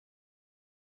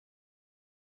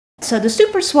so the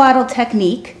Super Swaddle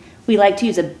technique, we like to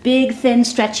use a big, thin,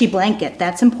 stretchy blanket.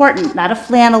 That's important, not a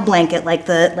flannel blanket like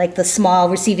the small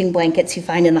receiving blankets you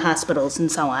find in the hospitals and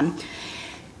so on.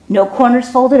 No corners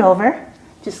folded over,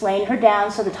 just laying her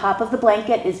down so the top of the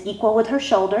blanket is equal with her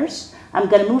shoulders. I'm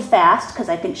going to move fast because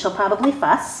I think she'll probably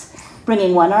fuss.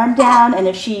 Bringing one arm down, and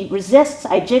if she resists,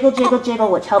 I jiggle, jiggle,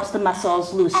 jiggle, which helps the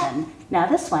muscles loosen. Now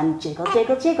this one, jiggle,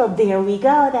 jiggle, jiggle. There we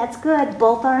go, that's good.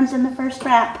 Both arms in the first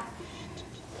wrap.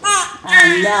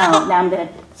 I know. Now I'm going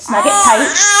to snug it tight.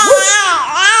 Woo.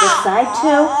 This side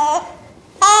too.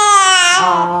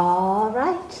 All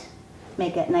right.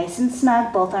 Make it nice and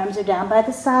snug. Both arms are down by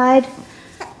the side.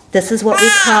 This is what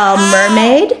we call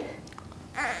mermaid.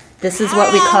 This is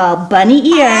what we call bunny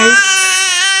ears.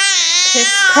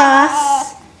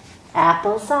 Crisscross,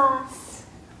 applesauce.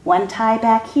 One tie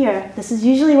back here. This is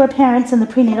usually where parents in the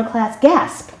prenatal class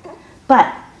gasp.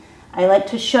 But I like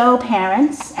to show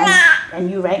parents,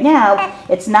 and you right now,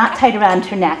 it's not tight around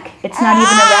her neck. It's not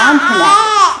even around her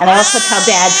neck. And I also tell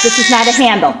dads, this is not a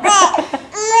handle.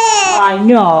 I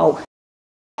know.